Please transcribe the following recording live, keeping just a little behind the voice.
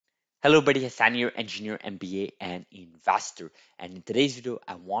Hello, buddy. Hassan here, engineer, MBA, and investor. And in today's video,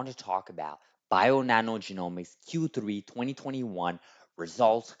 I want to talk about Bionano Genomics Q3 2021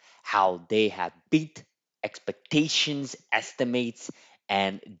 results, how they have beat expectations, estimates,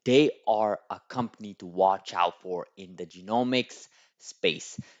 and they are a company to watch out for in the genomics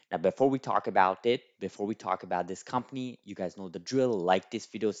space. Now, before we talk about this company, you guys know the drill. Like this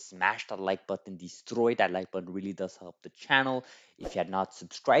video, smash that like button, destroy that like button, really does help the channel. If you have not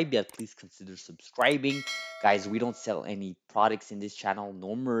subscribed yet, please consider subscribing. Guys, we don't sell any products in this channel,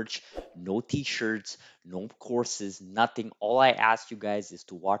 no merch, no t-shirts, no courses, nothing. All I ask you guys is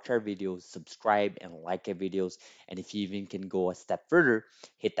to watch our videos, subscribe, and like our videos. And if you even can go a step further,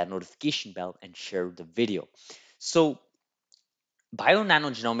 hit that notification bell and share the video. So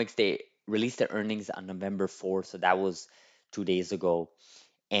Bionano Genomics, they released their earnings on November 4th, so that was 2 days ago,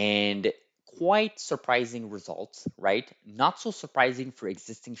 and quite surprising results, right? Not so surprising for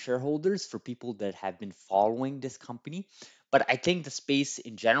existing shareholders, for people that have been following this company. But I think the space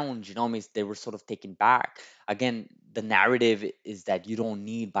in general in genomics, they were sort of taken back. Again, the narrative is that you don't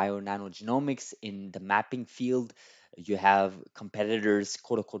need bionanogenomics in the mapping field. You have competitors,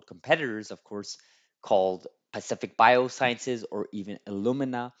 quote unquote competitors, of course, called Pacific Biosciences or even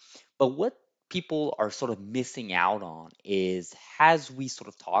Illumina. But what people are sort of missing out on is, as we sort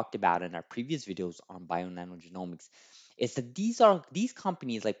of talked about in our previous videos on bionanogenomics, is that these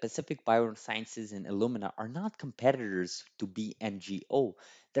companies like Pacific Biosciences and Illumina are not competitors to BNGO.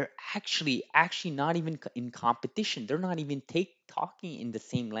 They're actually not even in competition. They're not even talking in the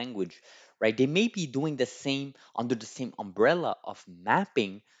same language, right? They may be doing the same under the same umbrella of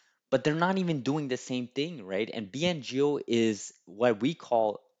mapping, but they're not even doing the same thing, right? And BNGO is what we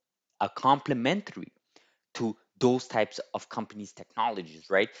call a complementary to those types of companies' technologies,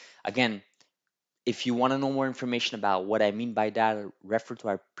 right? Again, if you want to know more information about what I mean by that, refer to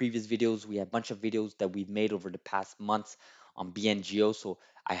our previous videos. We have a bunch of videos that we've made over the past months on BNGO. So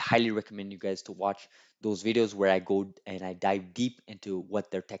I highly recommend you guys to watch those videos where I go and I dive deep into what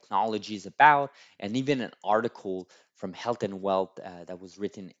their technology is about, and even an article from Health and Wealth that was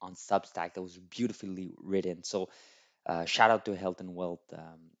written on Substack that was beautifully written. So shout out to Health and Wealth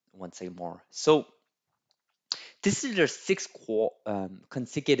once again more. So this is their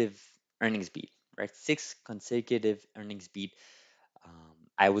consecutive earnings beat, right? Six consecutive earnings beat.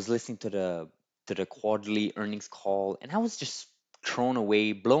 I was listening to the quarterly earnings call, and I was just blown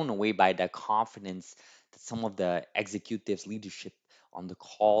away by the confidence that some of the executives leadership on the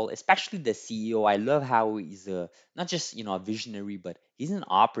call, especially the CEO. I love how he's not just a visionary, but he's an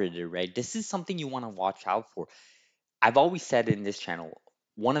operator, right? This is something you want to watch out for. I've always said in this channel,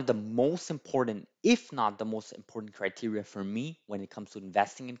 one of the most important, if not the most important criteria for me when it comes to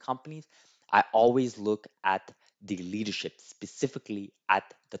investing in companies, I always look at the leadership, specifically at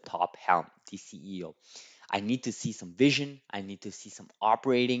the top helm, the CEO. I need to see some vision. I need to see some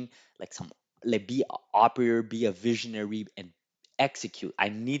operating, like be an operator, be a visionary, and execute. I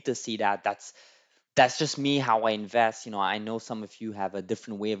need to see that. That's just me how I invest. I know some of you have a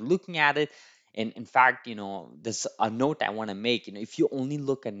different way of looking at it. And in fact, there's a note I want to make. If you only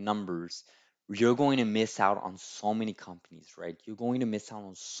look at numbers, you're going to miss out on so many companies, right? You're going to miss out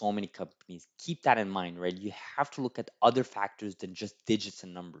on so many companies. Keep that in mind, right? You have to look at other factors than just digits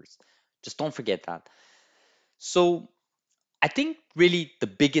and numbers. Just don't forget that. So I think really the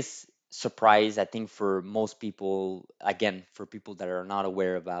biggest surprise, I think for most people, again, for people that are not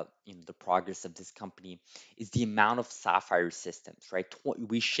aware about the progress of this company, is the amount of Sapphire systems, right?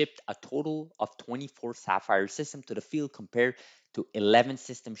 We shipped a total of 24 Sapphire systems to the field compared to 11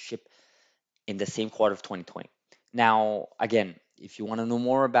 systems shipped in the same quarter of 2020. Now, again, if you want to know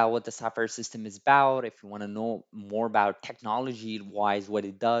more about what the Sapphire system is about, if you want to know more about technology wise, what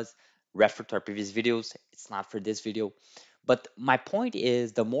it does, refer to our previous videos. It's not for this video. But my point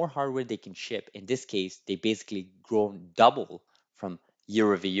is, the more hardware they can ship, in this case, they basically grown double from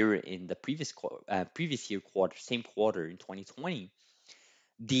year over year in the previous year quarter, same quarter in 2020.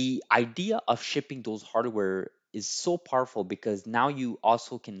 The idea of shipping those hardware is so powerful because now you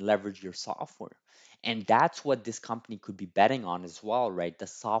also can leverage your software. And that's what this company could be betting on as well, right? The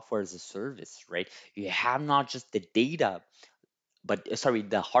software as a service, right? You have not just the data, but sorry,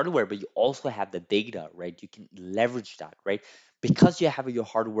 the hardware, but you also have the data, right? You can leverage that, right? Because you have your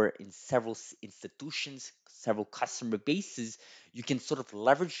hardware in several institutions, several customer bases, you can sort of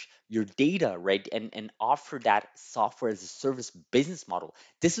leverage your data, right? And offer that software as a service business model.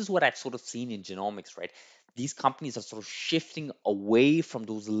 This is what I've sort of seen in genomics, right? These companies are sort of shifting away from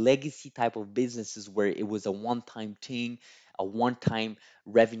those legacy type of businesses where it was a one-time thing. a one-time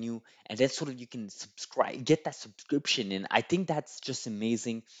revenue, and then sort of you can subscribe, get that subscription. And I think that's just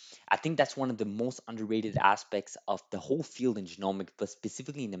amazing. I think that's one of the most underrated aspects of the whole field in genomics, but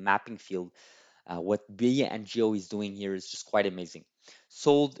specifically in the mapping field. What Bia and Geo is doing here is just quite amazing.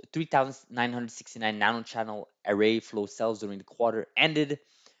 Sold 3,969 nanochannel array flow cells during the quarter ended,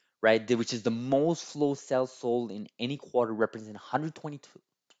 right? Which is the most flow cells sold in any quarter, representing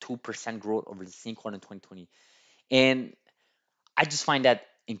 122% growth over the same quarter in 2020. And I just find that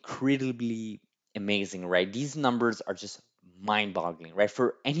incredibly amazing, right? These numbers are just mind-boggling, right?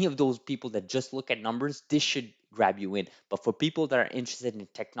 For any of those people that just look at numbers, this should grab you in. But for people that are interested in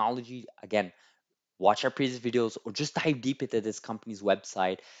technology, again, watch our previous videos or just dive deep into this company's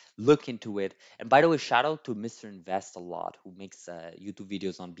website, look into it. And by the way, shout out to Mr. Invest a lot, who makes YouTube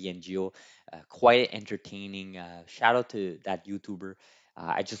videos on BNGO, quite entertaining. Shout out to that YouTuber.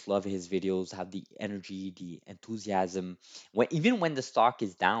 I just love his videos, have the energy, the enthusiasm. Even when the stock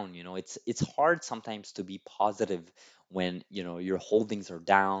is down, it's hard sometimes to be positive when your holdings are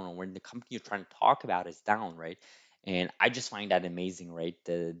down or when the company you're trying to talk about is down, right? And I just find that amazing, right?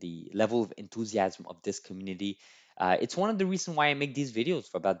 The level of enthusiasm of this community. It's one of the reasons why I make these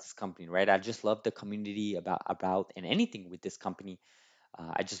videos about this company, right? I just love the community about and anything with this company.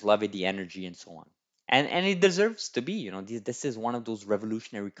 I just love it, the energy and so on. And it deserves to be. This is one of those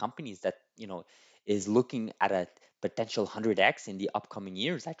revolutionary companies that is looking at a potential 100x in the upcoming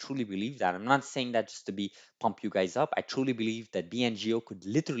years. I truly believe that. I'm not saying that just to be pump you guys up. I truly believe that BNGO could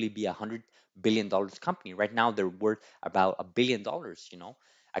literally be $100 billion company. Right now, they're worth about $1 billion.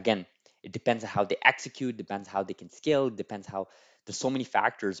 Again, it depends on how they execute, depends how they can scale, depends how there's so many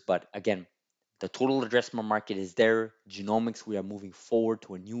factors. But again, the total addressable market is there. Genomics, we are moving forward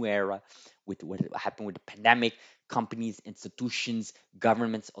to a new era with what happened with the pandemic. Companies, institutions,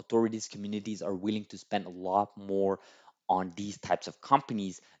 governments, authorities, communities are willing to spend a lot more on these types of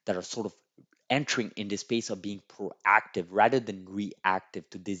companies that are sort of entering in the space of being proactive rather than reactive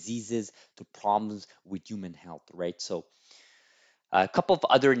to diseases, to problems with human health, right? So a couple of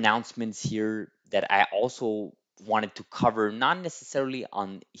other announcements here that I also wanted to cover, not necessarily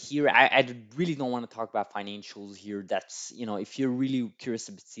on here. I really don't want to talk about financials here. That's, if you're really curious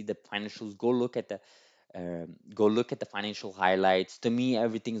to see the financials, go look at the financial highlights. To me,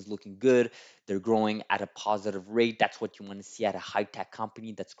 everything is looking good. They're growing at a positive rate. That's what you want to see at a high tech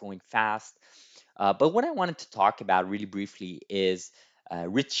company that's growing fast. But what I wanted to talk about really briefly is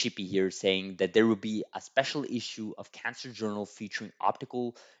Rich Shippey here saying that there will be a special issue of Cancer Journal featuring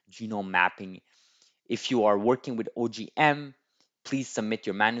optical genome mapping. If you are working with OGM, please submit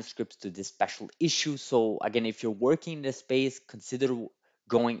your manuscripts to this special issue. So again, if you're working in this space, consider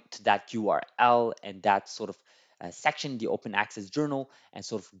going to that URL and that sort of section, the Open Access Journal, and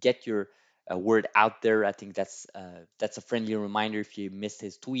sort of get your word out there. I think that's a friendly reminder. If you missed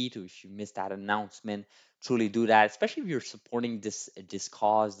his tweet or if you missed that announcement, truly do that. Especially if you're supporting this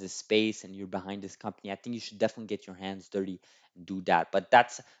cause, this space, and you're behind this company. I think you should definitely get your hands dirty and do that. But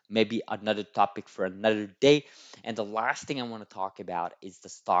that's maybe another topic for another day. And the last thing I want to talk about is the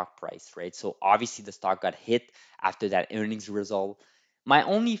stock price, right? So obviously the stock got hit after that earnings result. My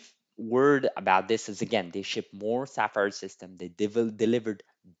only word about this is again, they shipped more Sapphire system. They delivered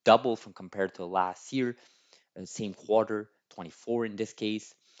double from compared to last year, same quarter, 24 in this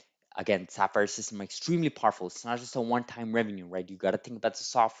case. Again, Sapphire system are extremely powerful. It's not just a one-time revenue, right? You got to think about the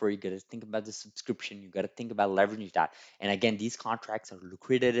software, you got to think about the subscription, you got to think about leveraging that. And again, these contracts are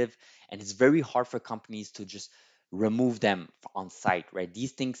lucrative, and it's very hard for companies to just remove them on site, right?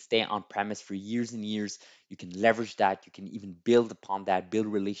 These things stay on premise for years and years. You can leverage that, you can even build upon that, build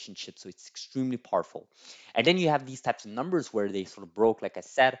relationships. So it's extremely powerful. And then you have these types of numbers where they sort of broke, like I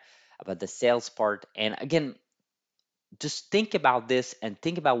said, about the sales part. And again, just think about this and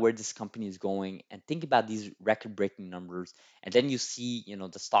think about where this company is going and think about these record breaking numbers, and then you see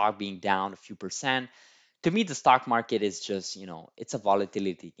the stock being down a few percent. To me, the stock market is just it's a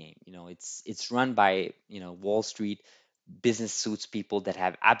volatility game. It's run by Wall Street business suits people that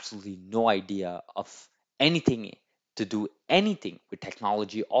have absolutely no idea of anything to do anything with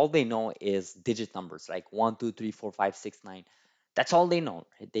technology. All they know is digit numbers like 1 2 3 4 5 6 9. That's all they know,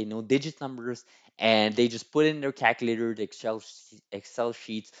 right? They know digit numbers, and they just put in their calculator, the Excel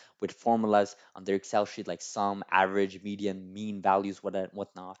sheets with formulas on their Excel sheet like sum, average, median, mean values,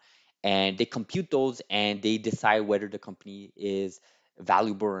 whatnot, and they compute those and they decide whether the company is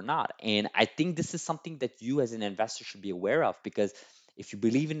valuable or not. And I think this is something that you as an investor should be aware of, because if you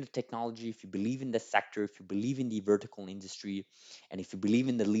believe in the technology, if you believe in the sector, if you believe in the vertical industry, and if you believe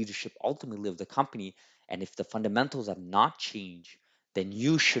in the leadership ultimately of the company, and if the fundamentals have not changed, then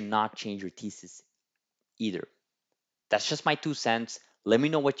you should not change your thesis either. That's just my 2 cents. Let me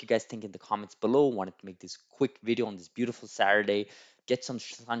know what you guys think in the comments below. Wanted to make this quick video on this beautiful Saturday. Get some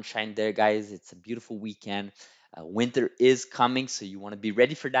sunshine there, guys. It's a beautiful weekend. Winter is coming, so you want to be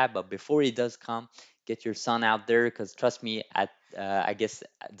ready for that. But before it does come, get your sun out there, because trust me, at I guess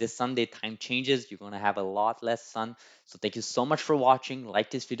this Sunday time changes. You're gonna have a lot less sun. So thank you so much for watching. Like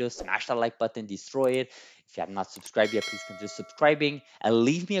this video, smash that like button, destroy it. If you have not subscribed yet, please consider subscribing and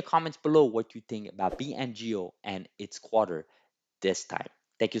leave me a comment below what you think about BNGO and its quarter this time.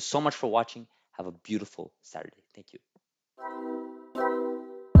 Thank you so much for watching. Have a beautiful Saturday. Thank you.